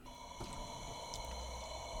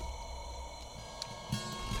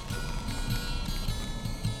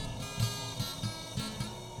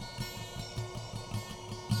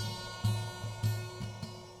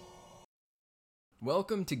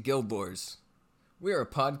Welcome to Guild Wars. We are a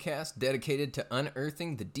podcast dedicated to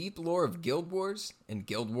unearthing the deep lore of Guild Wars and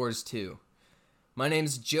Guild Wars 2. My name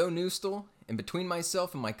is Joe Newstall, and between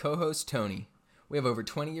myself and my co-host Tony, we have over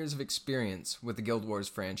 20 years of experience with the Guild Wars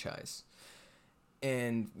franchise.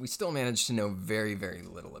 And we still manage to know very, very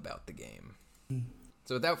little about the game.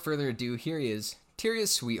 So without further ado, here he is,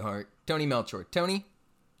 Tyria's sweetheart, Tony Melchor. Tony,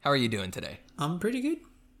 how are you doing today? I'm pretty good.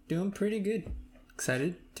 Doing pretty good.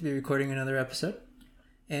 Excited to be recording another episode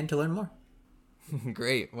and to learn more.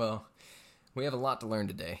 Great. Well, we have a lot to learn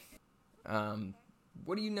today.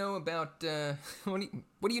 What do you know about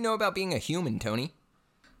what do you know about being a human, Tony?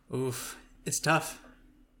 Oof, it's tough.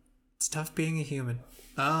 It's tough being a human.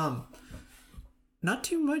 Not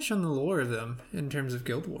too much on the lore of them in terms of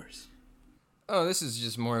Guild Wars. Oh, this is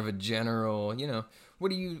just more of a general, what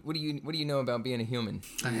do you know about being a human?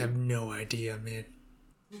 I have no idea, man.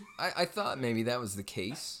 I thought maybe that was the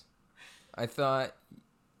case. I thought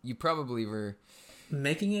you probably were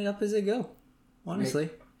making it up as I go, honestly.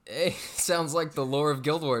 Hey, sounds like the lore of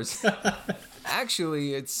Guild Wars.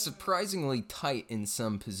 Actually, it's surprisingly tight in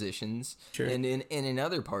some positions. Sure. And in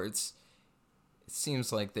other parts, it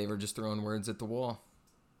seems like they were just throwing words at the wall.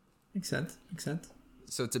 Makes sense.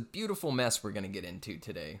 So it's a beautiful mess we're going to get into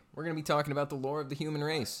today. We're going to be talking about the lore of the human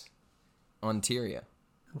race on Tyria.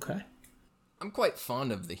 Okay. I'm quite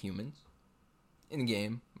fond of the humans in the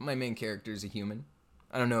game. My main character is a human.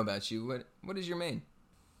 I don't know about you. What is your main?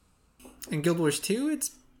 In Guild Wars 2,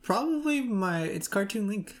 it's probably it's Cartoon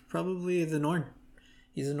Link. Probably the Norn.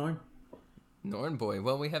 He's a Norn. Norn boy.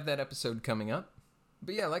 Well, we have that episode coming up.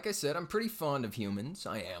 But yeah, like I said, I'm pretty fond of humans.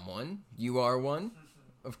 I am one. You are one,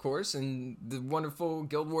 of course. And the wonderful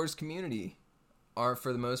Guild Wars community are,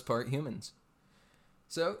 for the most part, humans.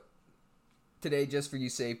 So, today, just for you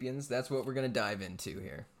sapiens, that's what we're going to dive into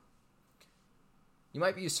here. You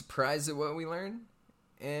might be surprised at what we learn.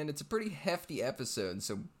 And it's a pretty hefty episode,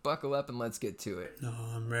 so buckle up and let's get to it. No,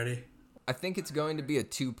 I'm ready. I think it's going to be a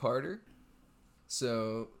two-parter.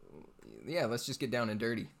 So, yeah, let's just get down and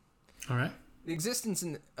dirty. All right. The existence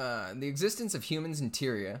of humans in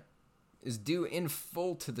Tyria is due in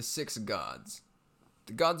full to the 6 gods.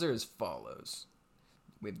 The gods are as follows.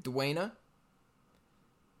 We have Dwayna,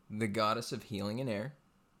 the goddess of healing and air.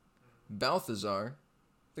 Balthazar,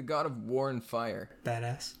 the god of war and fire.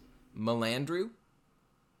 Badass. Melandru,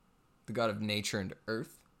 the god of nature and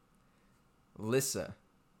earth. Lissa,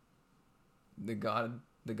 the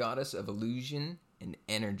goddess of illusion and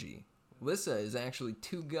energy. Lissa is actually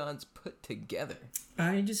 2 gods put together.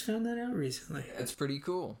 I just found that out recently. That's pretty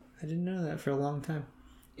cool. I didn't know that for a long time.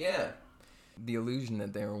 Yeah. The illusion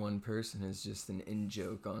that they are one person is just an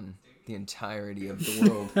in-joke on the entirety of the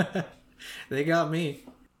world. They got me.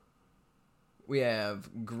 We have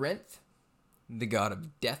Grenth, the god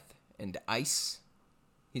of death and ice.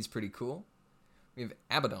 He's pretty cool. We have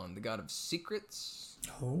Abaddon, the god of secrets.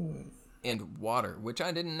 Oh. And water, which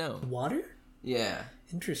I didn't know. Water? Yeah.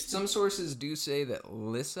 Interesting. Some sources do say that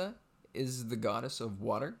Lissa is the goddess of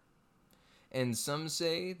water. And some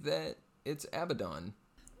say that it's Abaddon.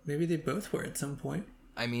 Maybe they both were at some point.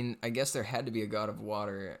 I mean, I guess there had to be a god of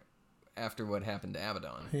water after what happened to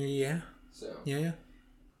Abaddon. Yeah. Yeah.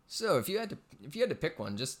 So if you had to pick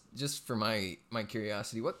one, just for my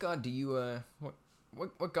curiosity, what god do you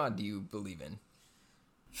what god do you believe in?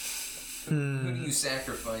 Who do you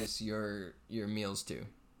sacrifice your meals to?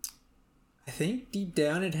 I think deep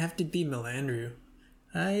down it'd have to be Melandru.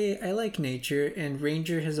 I like nature, and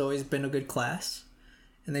Ranger has always been a good class,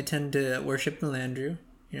 and they tend to worship Melandru.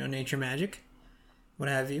 Nature magic, what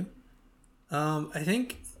have you. I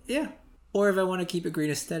think, yeah. Or if I want to keep a green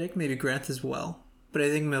aesthetic, maybe Grenth as well. But I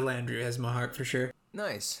think Melandru has my heart for sure.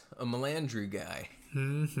 Nice. A Melandru guy.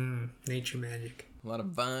 Mm-hmm. Nature magic. A lot of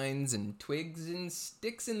vines and twigs and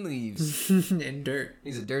sticks and leaves. And dirt.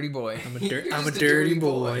 He's a dirty boy. I'm a dirty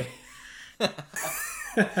boy. I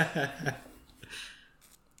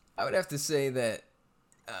would have to say that,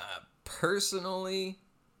 personally,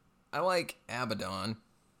 I like Abaddon,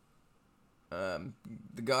 the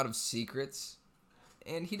god of secrets,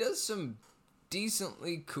 and he does some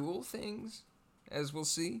decently cool things, as we'll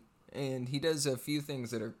see, and he does a few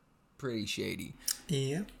things that are pretty shady.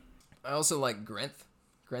 Yeah. I also like Grenth.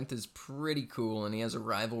 Grenth is pretty cool, and he has a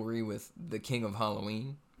rivalry with the King of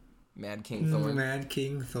Halloween, Mad King Thorn. Mad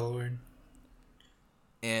King Thorn.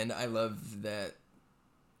 And I love that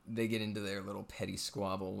they get into their little petty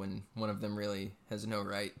squabble when one of them really has no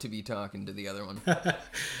right to be talking to the other one.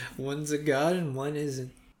 One's a god and one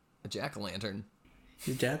isn't. A jack-o'-lantern.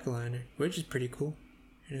 He's a jack-o'-lantern, which is pretty cool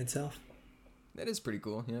in itself. That is pretty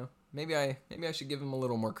cool, Maybe I should give him a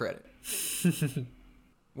little more credit.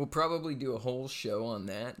 We'll probably do a whole show on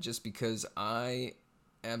that just because I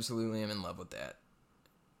absolutely am in love with that.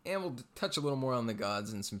 And we'll touch a little more on the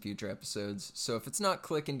gods in some future episodes. So if it's not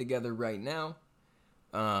clicking together right now,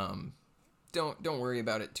 don't worry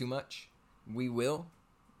about it too much. We will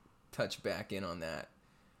touch back in on that.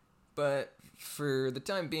 But for the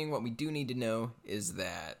time being, what we do need to know is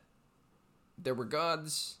that there were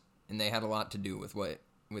gods, and they had a lot to do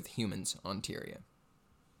with humans on Tyria.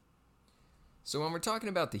 So when we're talking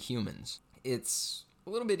about the humans, it's a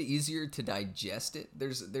little bit easier to digest it.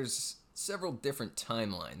 There's several different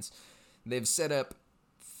timelines. They've set up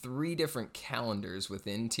 3 different calendars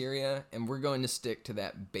within Tyria, and we're going to stick to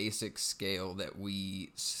that basic scale that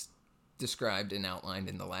we described and outlined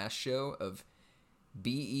in the last show of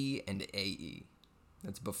BE and AE.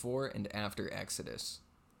 That's before and after Exodus.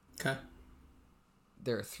 Okay.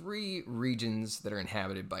 There are 3 regions that are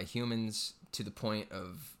inhabited by humans to the point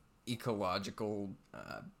of ecological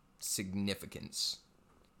significance,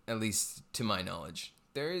 at least to my knowledge.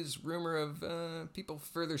 There is rumor of people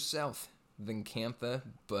further south than Cantha,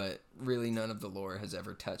 but really none of the lore has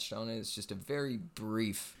ever touched on it. It's just a very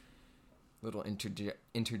brief little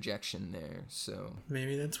interjection there, so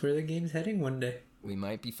maybe that's where the game's heading one day. We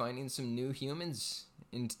might be finding some new humans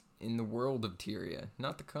in the world of Tyria,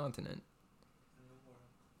 not the continent.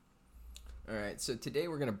 Alright, so today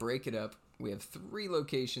we're going to break it up. We have 3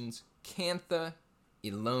 locations: Cantha,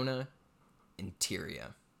 Elona, and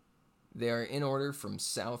Tyria. They are in order from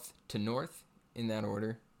south to north, in that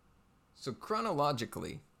order. So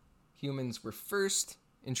chronologically, humans were first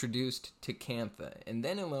introduced to Cantha, and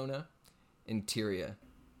then Elona, and Tyria.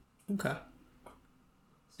 Okay.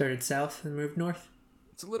 Started south and moved north?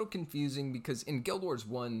 It's a little confusing because in Guild Wars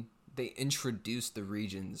 1, they introduced the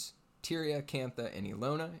regions Tyria, Cantha, and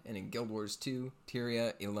Elona, and in Guild Wars 2,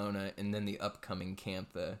 Tyria, Elona, and then the upcoming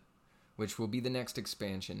Cantha, which will be the next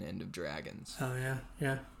expansion, End of Dragons. Oh,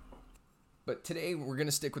 yeah. But today, we're going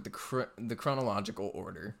to stick with the chronological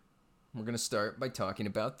order. We're going to start by talking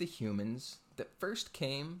about the humans that first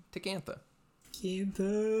came to Cantha.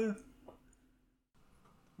 Cantha.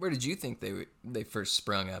 Where did you think they first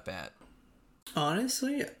sprung up at?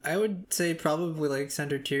 Honestly, I would say probably like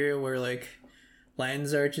Center Tyria, where like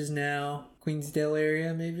Lion's Arch is now, Queensdale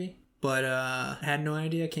area maybe. But had no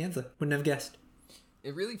idea Cantha. Wouldn't have guessed.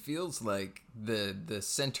 It really feels like the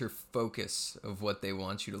center focus of what they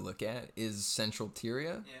want you to look at is Central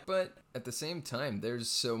Tyria. Yeah. But at the same time, there's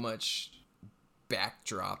so much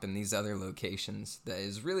backdrop in these other locations that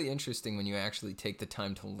is really interesting when you actually take the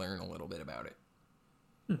time to learn a little bit about it.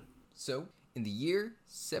 So, in the year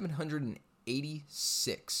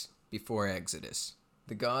 786 before Exodus,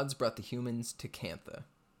 the gods brought the humans to Cantha.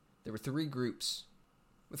 There were 3 groups.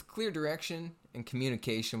 With clear direction and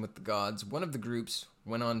communication with the gods, one of the groups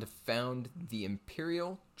went on to found the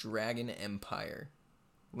Imperial Dragon Empire,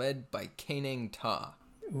 led by Kanang Ta,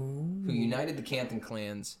 who united the Canthan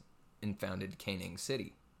clans and founded Kanang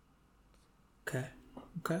City. Okay.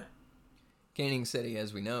 Kanang City,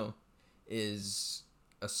 as we know, is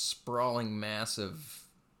a sprawling mass of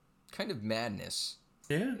kind of madness.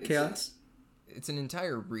 Yeah, chaos. It's an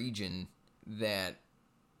entire region that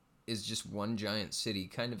is just one giant city.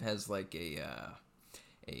 Kind of has like a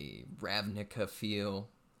Ravnica feel.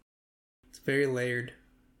 It's very layered.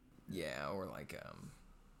 Yeah, or like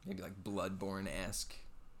maybe like Bloodborne-esque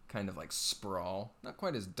kind of like sprawl. Not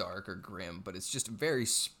quite as dark or grim, but it's just very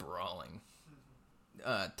sprawling.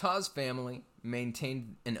 Ta's family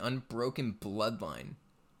maintained an unbroken bloodline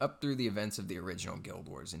up through the events of the original Guild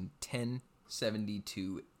Wars in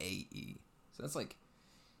 1072 AE. So that's like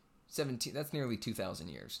 17. That's nearly 2,000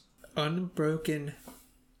 years. Unbroken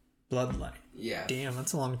bloodline. Yeah. Damn,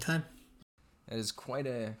 that's a long time. That is quite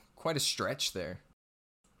a stretch there.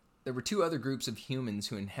 There were 2 other groups of humans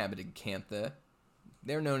who inhabited Cantha.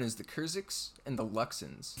 They're known as the Kurziks and the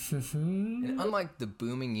Luxons. And unlike the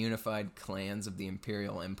booming unified clans of the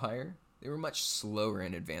Imperial Empire, they were much slower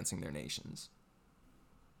in advancing their nations.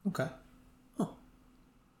 Okay. Oh.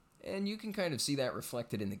 And you can kind of see that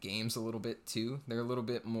reflected in the games a little bit too. They're a little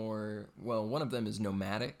bit more, well, one of them is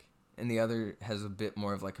nomadic, and the other has a bit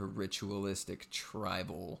more of like a ritualistic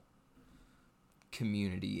tribal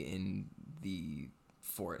community in the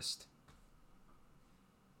forest.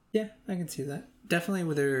 Yeah, I can see that. Definitely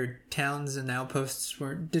with their towns and outposts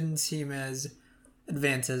didn't seem as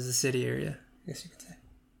advanced as the city area, I guess you could say.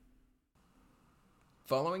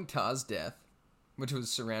 Following Ta's death, which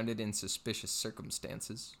was surrounded in suspicious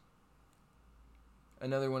circumstances,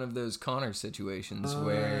 another one of those Connor situations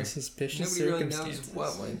where suspicious nobody really knows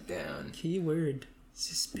what went down. Keyword,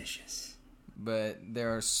 suspicious. But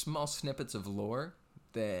there are small snippets of lore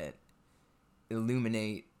that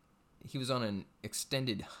illuminate. He was on an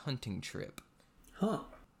extended hunting trip. Huh.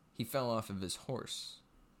 He fell off of his horse.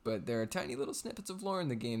 But there are tiny little snippets of lore in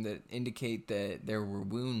the game that indicate that there were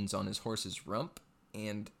wounds on his horse's rump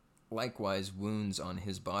and likewise wounds on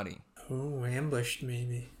his body. Oh, ambushed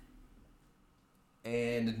maybe.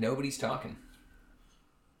 And nobody's talking.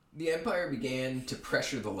 The Empire began to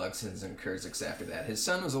pressure the Luxons and Kurziks after that. His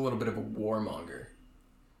son was a little bit of a warmonger.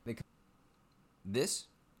 This,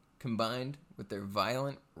 combined with their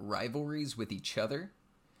violent rivalries with each other,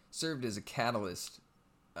 served as a catalyst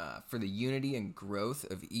for the unity and growth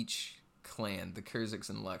of each clan, the Kurziks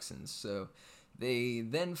and Luxons. So they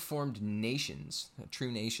then formed nations,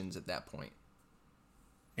 true nations at that point.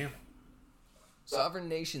 Yeah. Sovereign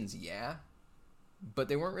nations, yeah, but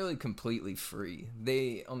they weren't really completely free.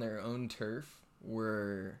 They, on their own turf,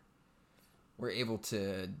 were able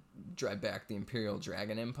to drive back the Imperial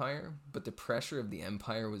Dragon Empire, but the pressure of the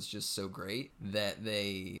Empire was just so great that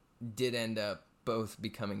they did end up both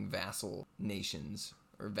becoming vassal nations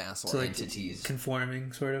or vassal entities.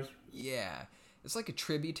 Conforming, sort of. Yeah. It's like a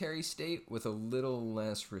tributary state with a little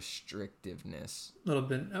less restrictiveness. A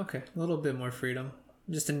little bit more freedom.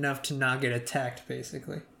 Just enough to not get attacked,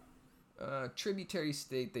 basically. Tributary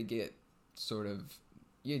state, they get sort of...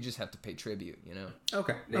 You just have to pay tribute, you know?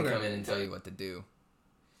 Okay. They come in and tell you what to do.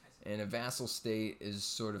 And a vassal state is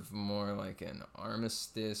sort of more like an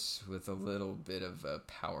armistice with a little bit of a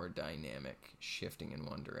power dynamic shifting in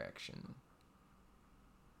one direction.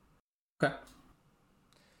 Okay.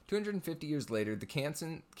 250 years later, the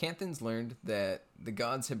Canthons learned that the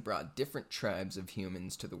gods had brought different tribes of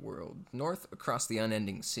humans to the world, north across the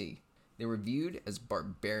unending sea. They were viewed as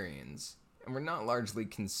barbarians, and were not largely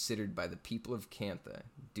considered by the people of Cantha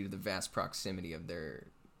due to the vast proximity of their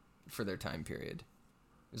time period.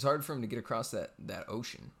 It was hard for them to get across that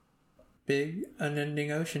ocean. Big,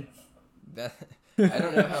 unending ocean. I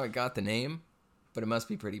don't know how it got the name, but it must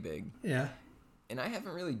be pretty big. Yeah. And I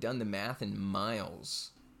haven't really done the math in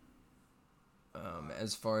miles.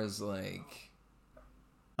 As far as, like...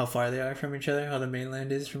 How far they are from each other? How the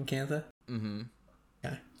mainland is from Cantha? Mm-hmm.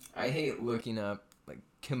 Yeah. I hate looking up, like,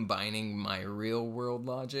 combining my real-world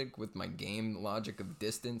logic with my game logic of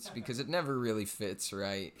distance, because it never really fits,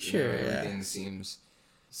 right? Sure, Everything seems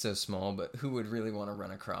so small, but who would really want to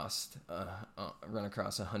run across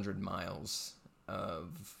 100 miles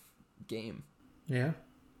of game? Yeah.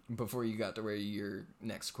 Before you got to where your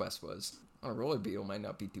next quest was. On a roller beetle might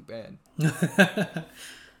not be too bad.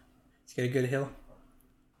 It's got a good hill.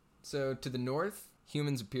 So, to the north,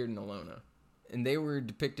 humans appeared in Alona. And they were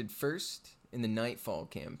depicted first in the Nightfall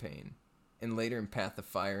campaign, and later in Path of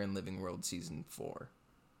Fire and Living World Season 4.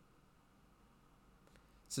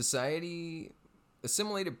 Society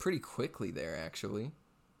assimilated pretty quickly there, actually.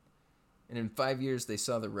 And in 5 years, they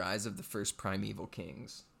saw the rise of the first primeval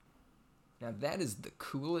kings. Now, that is the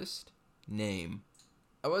coolest name.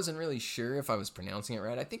 I wasn't really sure if I was pronouncing it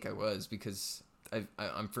right. I think I was, because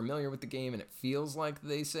I'm familiar with the game, and it feels like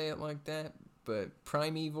they say it like that. But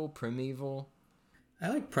Primeval. I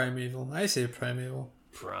like Primeval. I say Primeval.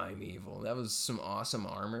 Primeval. That was some awesome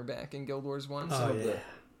armor back in Guild Wars 1.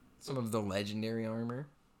 Some of the legendary armor.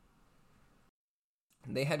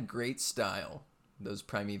 They had great style, those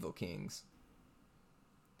Primeval kings.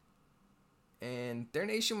 And their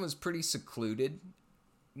nation was pretty secluded.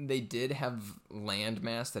 They did have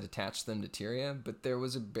landmass that attached them to Tyria, but there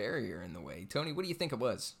was a barrier in the way. Tony, what do you think it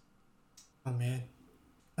was? Oh, man.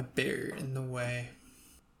 A barrier in the way.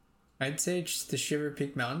 I'd say just the Shiver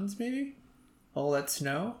Peak Mountains, maybe? All that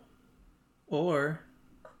snow? Or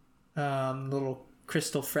little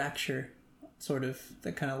crystal fracture, sort of,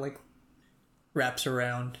 that kind of like wraps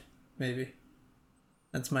around, maybe.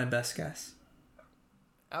 That's my best guess.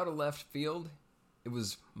 Out of left field, it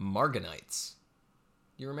was Marganites.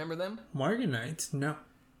 You remember them? Marganites? No.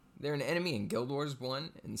 They're an enemy in Guild Wars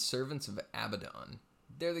 1 and servants of Abaddon.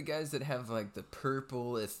 They're the guys that have like the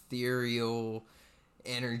purple, ethereal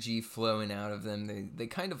energy flowing out of them. They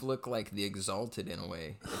kind of look like the Exalted in a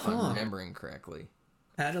way, if I'm remembering correctly.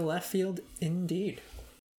 Out of left field, indeed.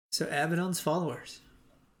 So Abaddon's followers.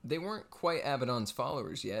 They weren't quite Abaddon's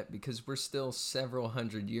followers yet, because we're still several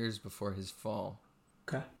hundred years before his fall.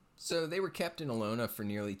 Okay. So they were kept in Alona for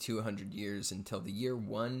nearly 200 years until the year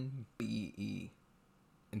 1 BE.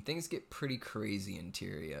 And things get pretty crazy in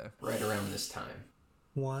Tyria right around this time.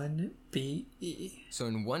 1 BE. So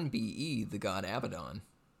in 1 BE, the god Abaddon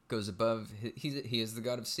goes above... He is the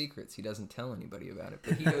god of secrets. He doesn't tell anybody about it.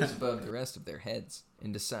 But he goes above the rest of their heads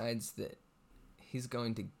and decides that he's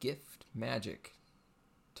going to gift magic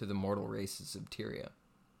to the mortal races of Tyria.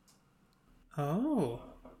 Oh.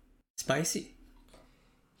 Spicy.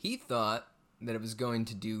 He thought that it was going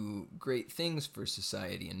to do great things for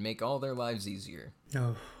society and make all their lives easier.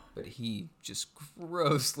 Oh. But he just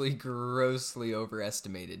grossly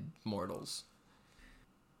overestimated mortals.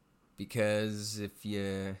 Because if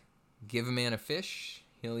you give a man a fish,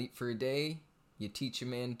 he'll eat for a day. You teach a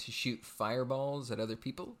man to shoot fireballs at other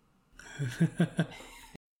people.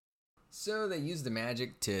 So they used the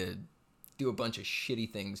magic to do a bunch of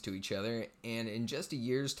shitty things to each other, and in just a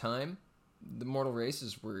year's time, the mortal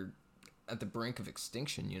races were at the brink of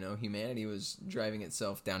extinction. Humanity was driving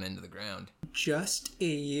itself down into the ground. Just a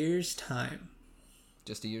year's time.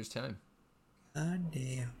 Just a year's time. God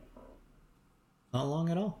damn. Not long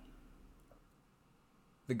at all.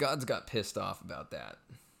 The gods got pissed off about that.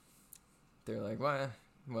 They're like, why?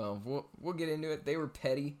 Well, we'll get into it. They were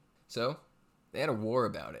petty, so they had a war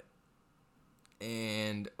about it.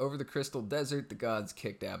 And over the Crystal Desert, the gods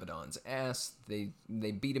kicked Abaddon's ass. They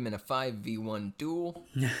beat him in a 5v1 duel.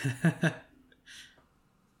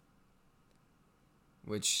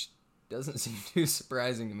 Which doesn't seem too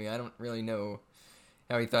surprising to me. I don't really know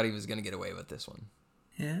how he thought he was going to get away with this one.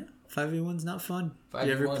 Yeah, 5v1's not fun. 5v1.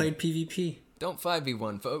 You ever played PvP? Don't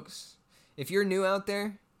 5v1, folks. If you're new out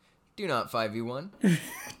there, do not 5v1.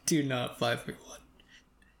 Do not 5v1.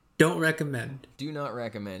 Don't recommend. Do not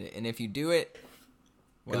recommend it. And if you do it,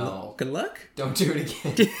 well, good luck. Don't do it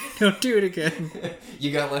again. Don't do it again.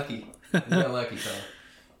 You got lucky. You got lucky, fella.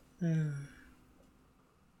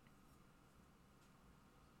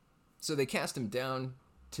 So they cast him down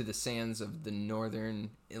to the sands of the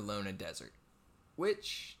northern Ilona Desert,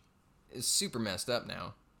 which is super messed up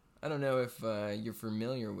now. I don't know if you're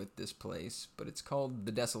familiar with this place, but it's called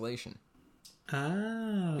the Desolation.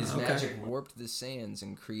 Ah, His okay. magic warped the sands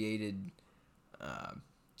and created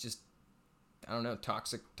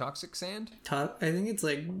toxic sand? I think it's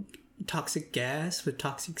like toxic gas with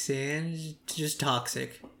toxic sand. It's just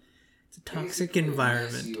toxic. It's a toxic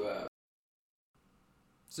environment.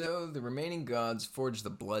 So the remaining gods forged the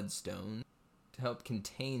Bloodstone to help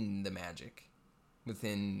contain the magic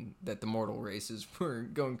within that the mortal races were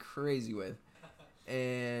going crazy with.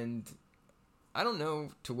 And I don't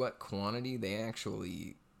know to what quantity they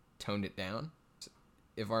actually toned it down.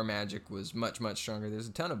 If our magic was much, much stronger, there's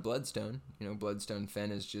a ton of Bloodstone. Bloodstone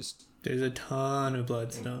Fen is just... There's a ton of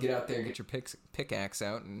Bloodstone. Get out there, get your pickaxe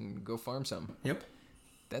out, and go farm some. Yep.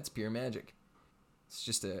 That's pure magic. It's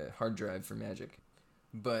just a hard drive for magic.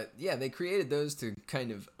 But, yeah, they created those to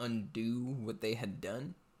kind of undo what they had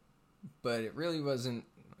done. But it really wasn't...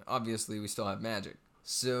 Obviously, we still have magic.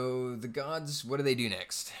 So, the gods, what do they do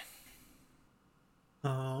next?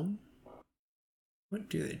 What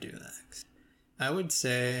do they do next? I would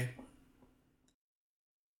say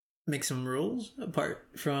make some rules apart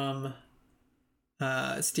from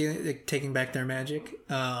stealing, like, taking back their magic.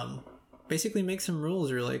 Basically make some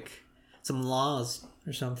rules or like some laws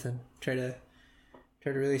or something. Try to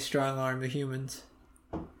really strong arm the humans.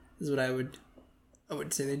 Is what I would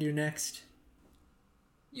say they do next.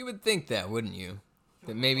 You would think that, wouldn't you?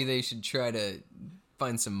 That maybe they should try to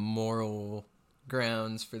find some moral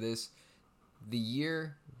grounds for this. The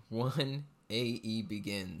year 1 AE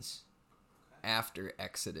begins after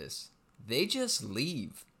Exodus. They just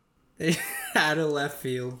leave. They out of left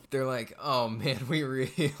field. They're like, oh man, we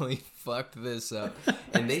really fucked this up.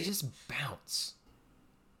 And they just bounce.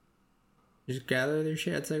 Just gather their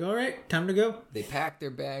shit. It's like, all right, time to go. They pack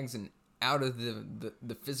their bags and out of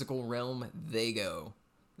the physical realm they go.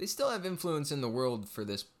 They still have influence in the world for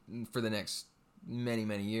the next many,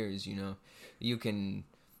 many years, You can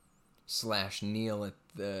kneel at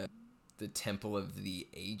the Temple of the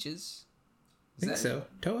Ages. I think so.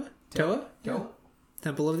 Toa? Yeah.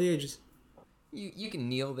 Temple of the Ages. You can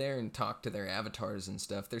kneel there and talk to their avatars and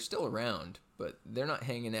stuff. They're still around, but they're not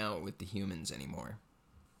hanging out with the humans anymore.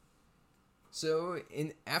 So,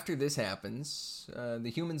 after this happens, the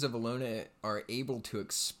humans of Ilona are able to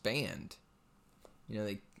expand.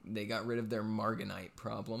 They got rid of their Marganite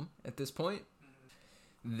problem at this point.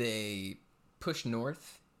 They push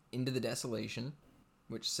north into the Desolation,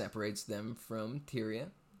 which separates them from Tyria,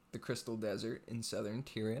 the Crystal Desert in southern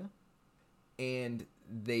Tyria. And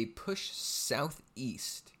they push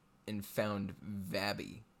southeast and found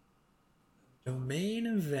Vabi. Domain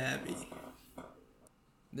of Vabi.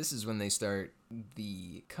 This is when they start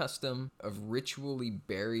the custom of ritually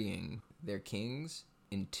burying their kings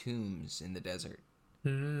in tombs in the desert.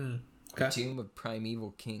 Okay. The Tomb of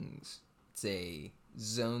Primeval Kings. It's a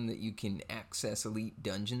zone that you can access elite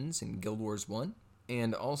dungeons in Guild Wars 1.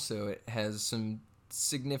 And also it has some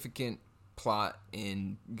significant plot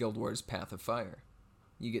in Guild Wars Path of Fire.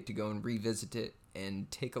 You get to go and revisit it and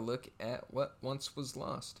take a look at what once was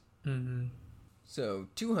lost. Mm-hmm. So,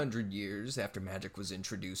 200 years after magic was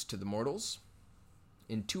introduced to the mortals,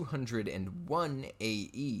 in 201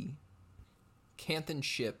 AE, Canthan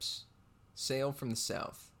ships sail from the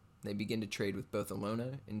south. They begin to trade with both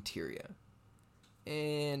Elona and Tyria.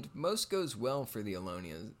 And most goes well for the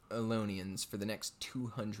Elonians for the next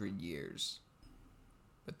 200 years.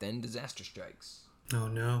 But then disaster strikes. Oh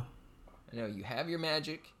no. I know, you have your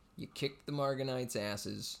magic, you kick the Marganites'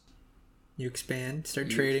 asses. You expand, start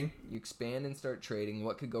trading. You expand and start trading.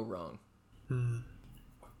 What could go wrong?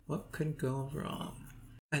 What could go wrong?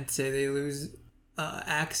 I'd say they lose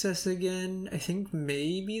access again. I think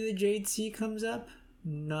maybe the Jade Sea comes up.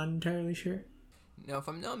 Not entirely sure. Now, if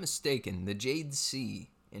I'm not mistaken, the Jade Sea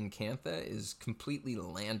in Cantha is completely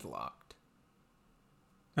landlocked.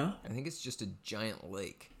 Huh? I think it's just a giant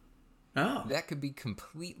lake. Oh. That could be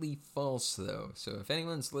completely false, though. So if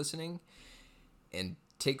anyone's listening and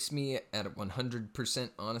takes me at 100%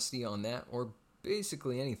 honesty on that, or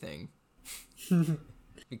basically anything,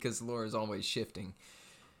 because lore is always shifting,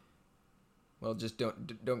 well, just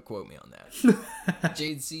don't quote me on that.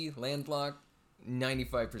 Jade Sea, landlocked,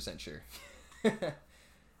 95% sure. A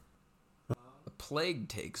plague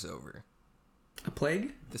takes over. A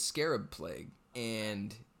plague? The Scarab Plague.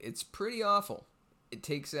 And it's pretty awful. It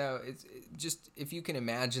takes out... It's just... If you can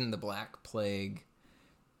imagine the Black Plague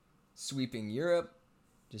sweeping Europe,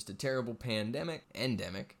 just a terrible pandemic.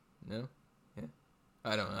 Endemic. No? Yeah.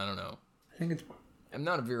 I don't know. I think it's... I'm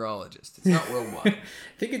not a virologist. It's not worldwide.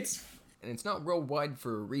 I think it's... And it's not worldwide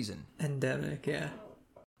for a reason. Endemic, yeah.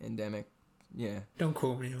 Endemic. Yeah. Don't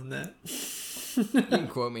quote me on that. You can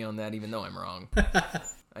quote me on that even though I'm wrong.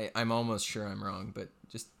 I'm almost sure I'm wrong, but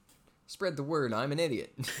just spread the word. I'm an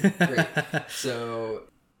idiot. Great. So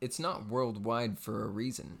it's not worldwide for a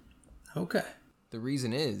reason. Okay. The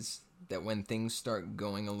reason is that when things start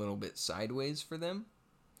going a little bit sideways for them,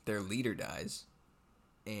 their leader dies.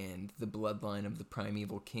 And the bloodline of the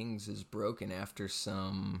primeval kings is broken after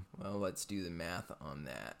some... Well, let's do the math on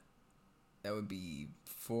that. That would be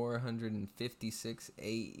 456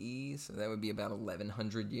 AE, so that would be about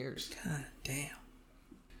 1,100 years. God damn.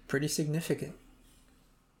 Pretty significant.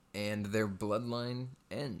 And their bloodline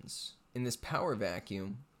ends. In this power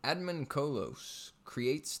vacuum, Admon Kolos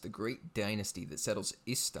creates the great dynasty that settles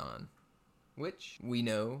Istan, which we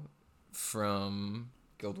know from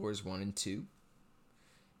Guild Wars 1 and 2.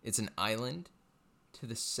 It's an island to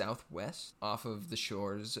the southwest off of the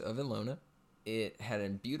shores of Elona. It had a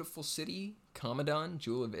beautiful city, Commodon,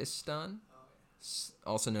 Jewel of Istan,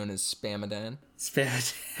 also known as Spamadan.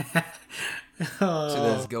 Spamadan. To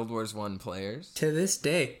those Guild Wars 1 players. To this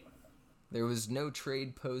day. There was no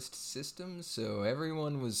trade post system, so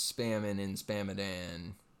everyone was spamming in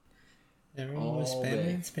Spamadan. Everyone was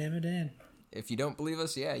spamming Spamadan. If you don't believe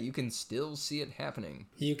us, yeah, you can still see it happening.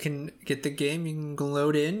 You can get the game, you can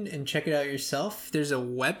load in and check it out yourself. There's a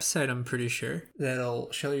website, I'm pretty sure,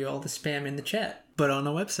 that'll show you all the spam in the chat, but on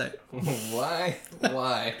a website. Why?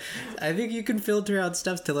 Why? I think you can filter out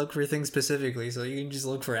stuff to look for things specifically, so you can just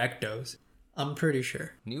look for ectos. I'm pretty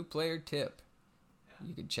sure. New player tip.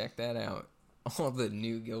 You could check that out. All the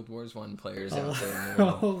new Guild Wars 1 players out there in the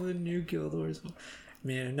world. All the new Guild Wars.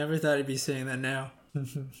 Man, I never thought I'd be saying that now.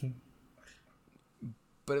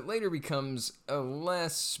 But it later becomes a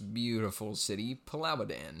less beautiful city,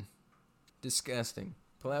 Palawadan. Disgusting.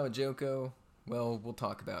 Palawajoko, well, we'll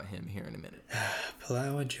talk about him here in a minute.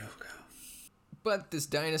 Palawajoko. But this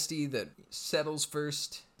dynasty that settles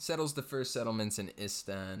the first settlements in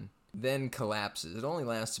Istan, then collapses. It only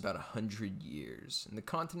lasts about 100 years, and the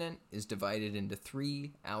continent is divided into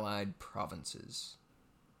 3 allied provinces.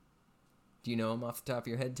 Do you know them off the top of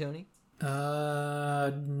your head, Tony?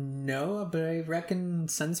 No, but I reckon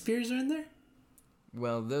Sunspears are in there?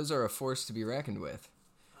 Well, those are a force to be reckoned with.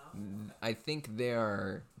 I think they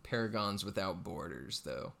are paragons without borders,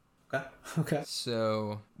 though. Okay.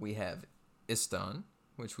 So, we have Istan,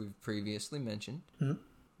 which we've previously mentioned,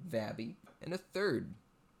 Vabi, and a third,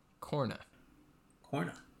 Korna.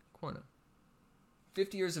 Korna.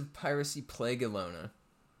 50 years of piracy plague Elona,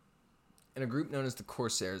 and a group known as the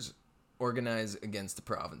Corsairs organize against the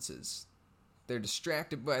provinces. They're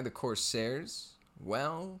distracted by the Corsairs,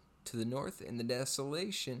 while to the north in the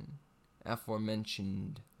desolation,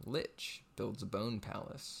 aforementioned Lich builds a bone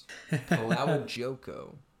palace.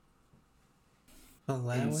 Palawajoko.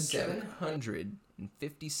 In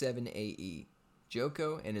 757 AE,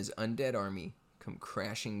 Joko and his undead army come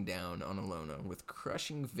crashing down on Elona with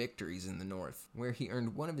crushing victories in the north, where he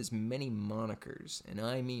earned one of his many monikers, and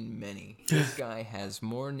I mean many. This guy has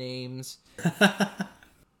more names.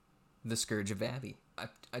 The Scourge of Vabi.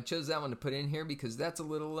 I chose that one to put in here because that's a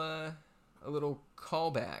little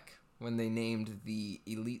callback when they named the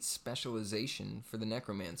elite specialization for the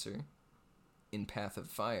necromancer in Path of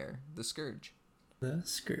Fire the Scourge. The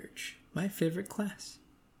Scourge. My favorite class.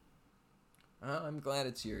 I'm glad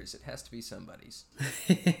it's yours. It has to be somebody's.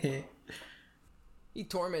 He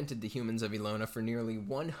tormented the humans of Elona for nearly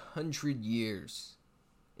 100 years,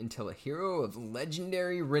 until a hero of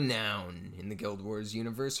legendary renown in the Guild Wars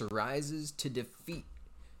universe arises to defeat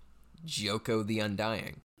Joko the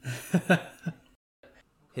Undying.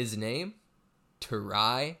 His name?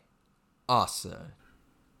 Tarai Asa.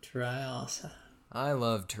 Tarai Asa. I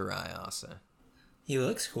love Tarai Asa. He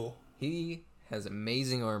looks cool. He has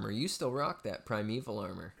amazing armor. You still rock that primeval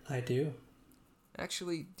armor. I do.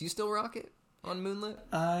 Actually, do you still rock it on Moonlit?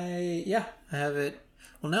 I have it.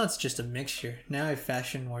 Well, now it's just a mixture. Now I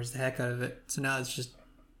Fashion Wars the heck out of it. So now it's just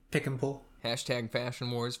pick and pull. Hashtag Fashion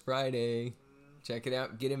Wars Friday. Check it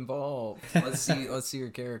out. Get involved. Let's see your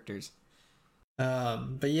characters.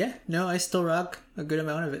 But yeah, no, I still rock a good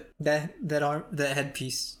amount of it. That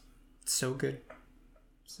headpiece, so good,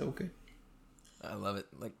 so good. I love it.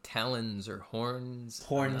 Like talons or horns.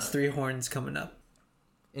 Horns, 3 horns coming up.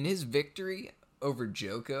 And his victory over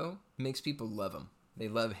Joko makes people love him. They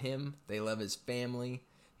love him. They love his family.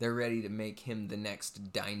 They're ready to make him the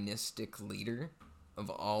next dynastic leader of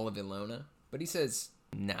all of Elona. But he says,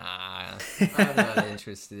 nah, I'm not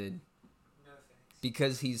interested. No thanks.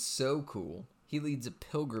 Because he's so cool, he leads a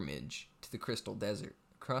pilgrimage to the Crystal Desert,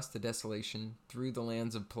 across the desolation, through the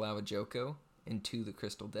lands of Palawa Joko, and to the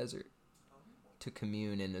Crystal Desert, to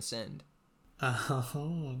commune and ascend.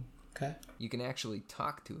 Oh, okay. You can actually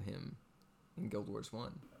talk to him in Guild Wars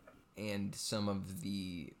 1, and some of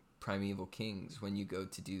the primeval kings when you go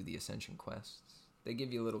to do the Ascension quests. They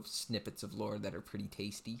give you little snippets of lore that are pretty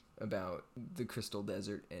tasty about the Crystal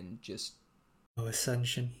Desert and just... Oh,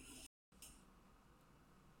 Ascension.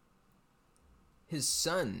 His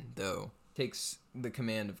son, though, takes the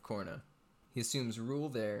command of Korna. He assumes rule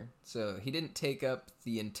there, so he didn't take up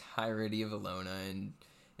the entirety of Elona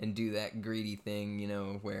and do that greedy thing, you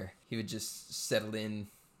know, where he would just settle in,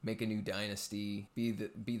 make a new dynasty, be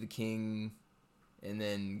the king, and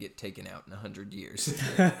then get taken out in 100 years.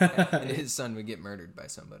 And his son would get murdered by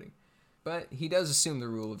somebody. But he does assume the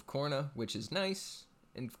rule of Korna, which is nice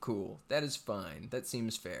and cool. That is fine. That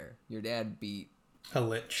seems fair. Your dad beat A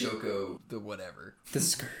lich. Joko the whatever. The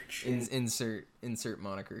Scourge. Insert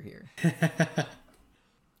moniker here.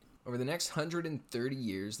 Over the next 130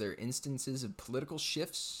 years, there are instances of political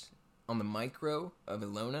shifts on the micro of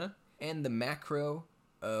Elona and the macro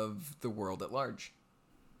of the world at large.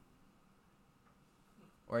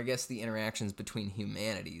 Or I guess the interactions between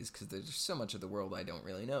humanities, because there's so much of the world I don't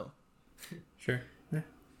really know. Sure. Yeah.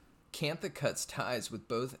 Cantha cuts ties with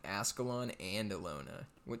both Ascalon and Elona,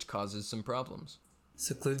 which causes some problems.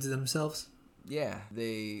 Secludes themselves. Yeah,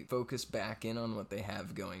 they focus back in on what they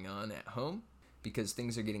have going on at home, because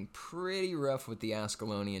things are getting pretty rough with the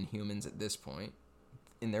Ascalonian humans at this point,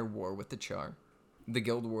 in their war with the Char. The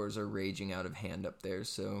guild wars are raging out of hand up there,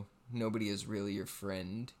 so nobody is really your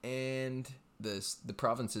friend, and the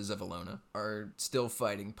provinces of Elona are still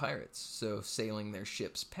fighting pirates, so sailing their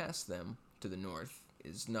ships past them to the north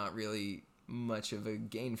is not really much of a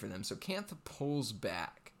gain for them. So Cantha pulls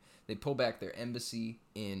back. They pull back their embassy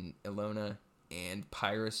in Elona, and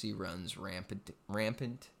piracy runs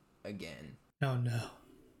rampant again. Oh no.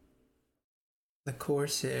 The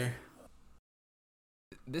Corsair.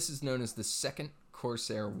 This is known as the Second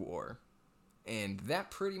Corsair War, and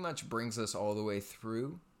that pretty much brings us all the way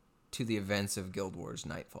through to the events of Guild Wars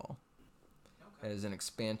Nightfall. Okay. That is an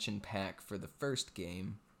expansion pack for the first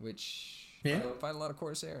game, which I don't find a lot of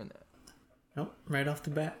Corsair in that. Nope, right off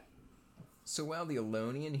the bat. So while the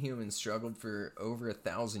Elonian humans struggled for over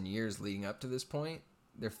 1,000 years leading up to this point,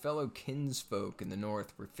 their fellow kinsfolk in the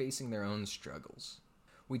north were facing their own struggles.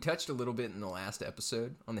 We touched a little bit in the last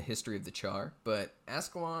episode on the history of the Char, but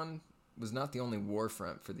Ascalon was not the only war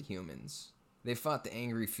front for the humans. They fought the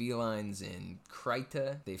angry felines in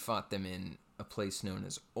Kryta, they fought them in a place known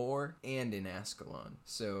as Or, and in Ascalon.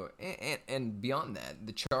 So, and beyond that,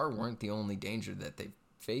 the Char weren't the only danger that they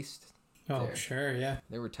faced. Oh, there. Sure, yeah.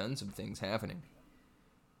 There were tons of things happening.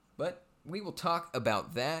 But we will talk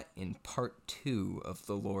about that in part 2 of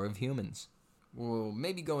the Lore of Humans. We'll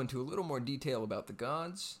maybe go into a little more detail about the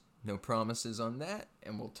gods, no promises on that,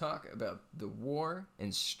 and we'll talk about the war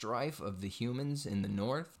and strife of the humans in the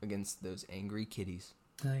north against those angry kitties.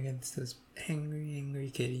 Against those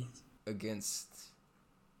angry kitties. Against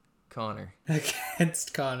Connor.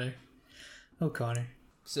 Against Connor. Oh, Connor.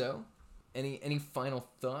 So, any final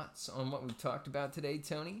thoughts on what we've talked about today,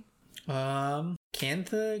 Tony?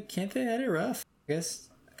 Cantha had it rough. I guess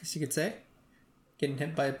you could say. getting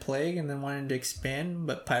hit by a plague and then wanting to expand,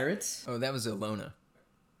 but pirates? Oh, that was Ilona.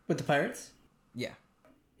 With the pirates? Yeah.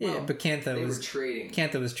 Yeah, Well, but Cantha was trading.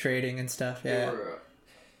 Cantha was trading and stuff. Yeah.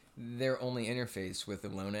 Their only interface with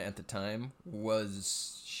Ilona at the time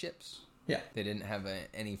was ships. Yeah. They didn't have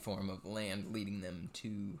any form of land leading them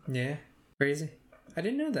to... Yeah. Crazy. I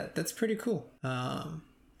didn't know that. That's pretty cool.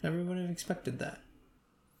 Never would have expected that.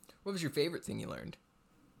 What was your favorite thing you learned?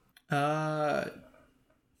 I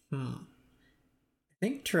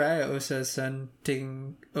think Terraria Osa's son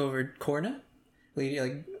taking over Korna,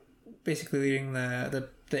 basically leading the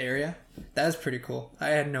area. That was pretty cool. I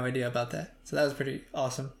had no idea about that, so that was pretty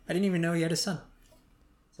awesome. I didn't even know he had a son,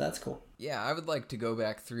 so that's cool. Yeah, I would like to go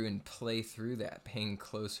back through and play through that, paying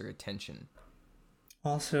closer attention.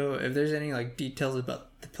 Also, if there's any details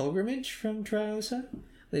about the pilgrimage from Terraria Osa,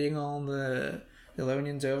 leading all the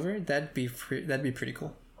Elonians over, that'd be pretty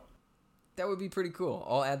cool. That would be pretty cool.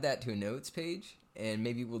 I'll add that to a notes page, and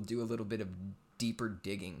maybe we'll do a little bit of deeper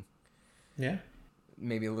digging. Yeah.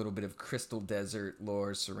 Maybe a little bit of Crystal Desert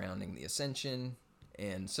lore surrounding the Ascension,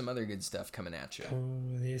 and some other good stuff coming at you.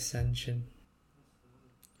 Oh, the Ascension.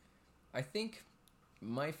 I think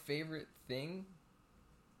my favorite thing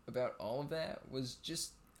about all of that was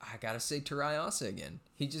just, I gotta say, Terraria Osa again.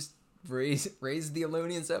 He just raised the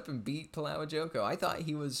Elonians up and beat Palau Joko. I thought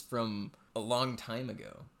he was from a long time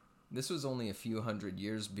ago. This was only a few hundred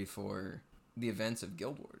years before the events of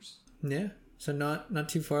Guild Wars. Yeah, so not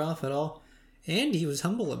too far off at all. And he was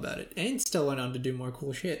humble about it, and still went on to do more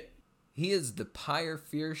cool shit. He is the Pyre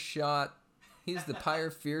Fearshot. He's the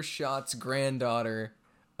Pyre Fearshot's granddaughter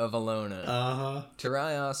of Ilona. Uh-huh.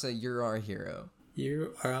 Terraria Osa, you're our hero.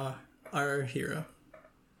 You are our hero.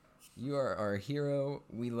 You are our hero.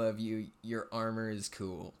 We love you. Your armor is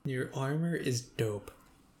cool. Your armor is dope.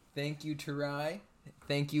 Thank you, Terai.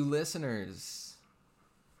 Thank you, listeners.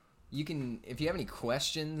 You can, if you have any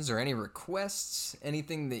questions or any requests,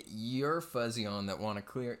 anything that you're fuzzy on that you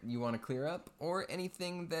want to clear up, or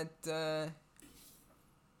anything that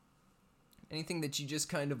you just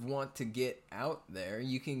kind of want to get out there,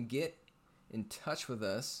 you can get in touch with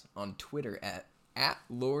us on Twitter at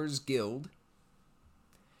Lores Guild.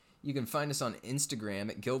 You can find us on Instagram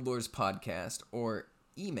at Guild Lores Podcast, or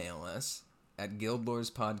email us at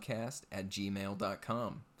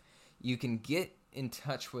guildlorespodcast@gmail.com. You can get in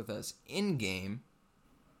touch with us in-game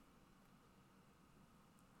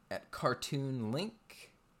at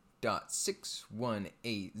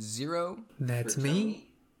cartoonlink.6180. That's me.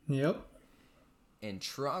 Yep. And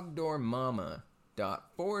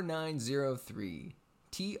trogdormama.4903.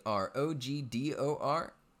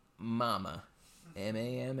 TROGDOR Mama.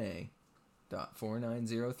 MAMA.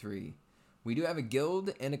 .4903. We do have a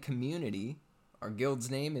guild and a community. Our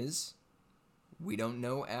guild's name is We Don't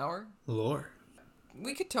Know Our Lore.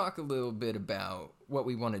 We could talk a little bit about what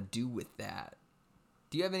we want to do with that.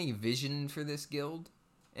 Do you have any vision for this guild?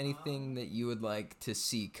 Anything that you would like to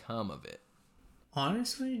see come of it?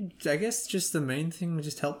 Honestly, I guess just the main thing was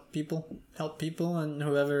just help people, and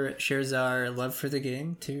whoever shares our love for the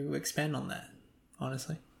game to expand on that,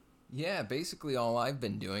 honestly. Yeah, basically all I've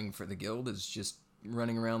been doing for the guild is just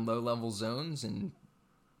running around low-level zones and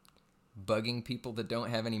bugging people that don't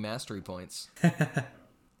have any mastery points.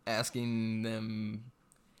 Asking them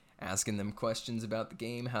questions about the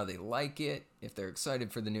game, how they like it, if they're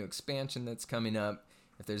excited for the new expansion that's coming up,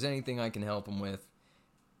 if there's anything I can help them with,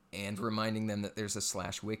 and reminding them that there's a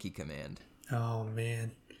 /wiki command. Oh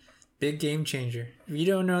man, big game changer. If you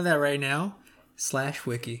don't know that right now,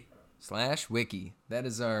 /wiki. /wiki. That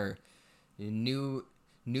is our new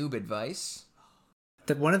noob advice.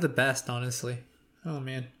 One of the best, honestly. Oh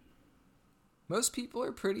man. Most people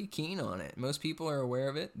are pretty keen on it. Most people are aware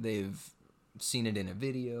of it. They've seen it in a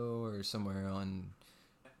video or somewhere on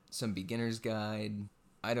some beginner's guide.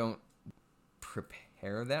 I don't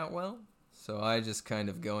prepare that well, so I just kind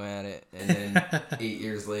of go at it, and then 8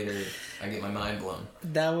 years later, I get my mind blown.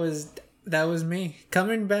 That was me.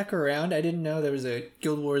 Coming back around, I didn't know there was a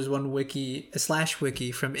Guild Wars 1 wiki, a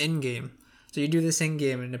 /wiki from in-game. So you do this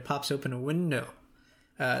in-game, and it pops open a window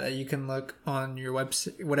that you can look on your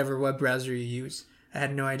website, whatever web browser you use. I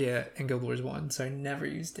had no idea in Guild Wars 1, so I never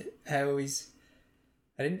used it. I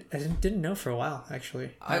didn't know for a while,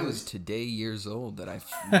 actually. I was today years old when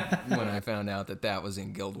I found out that was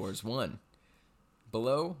in Guild Wars 1.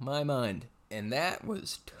 Below my mind. And that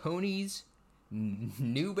was Tony's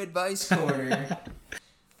Noob Advice Corner.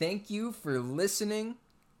 Thank you for listening.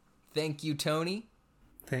 Thank you, Tony.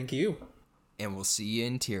 Thank you. And we'll see you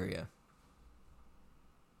in Tyria.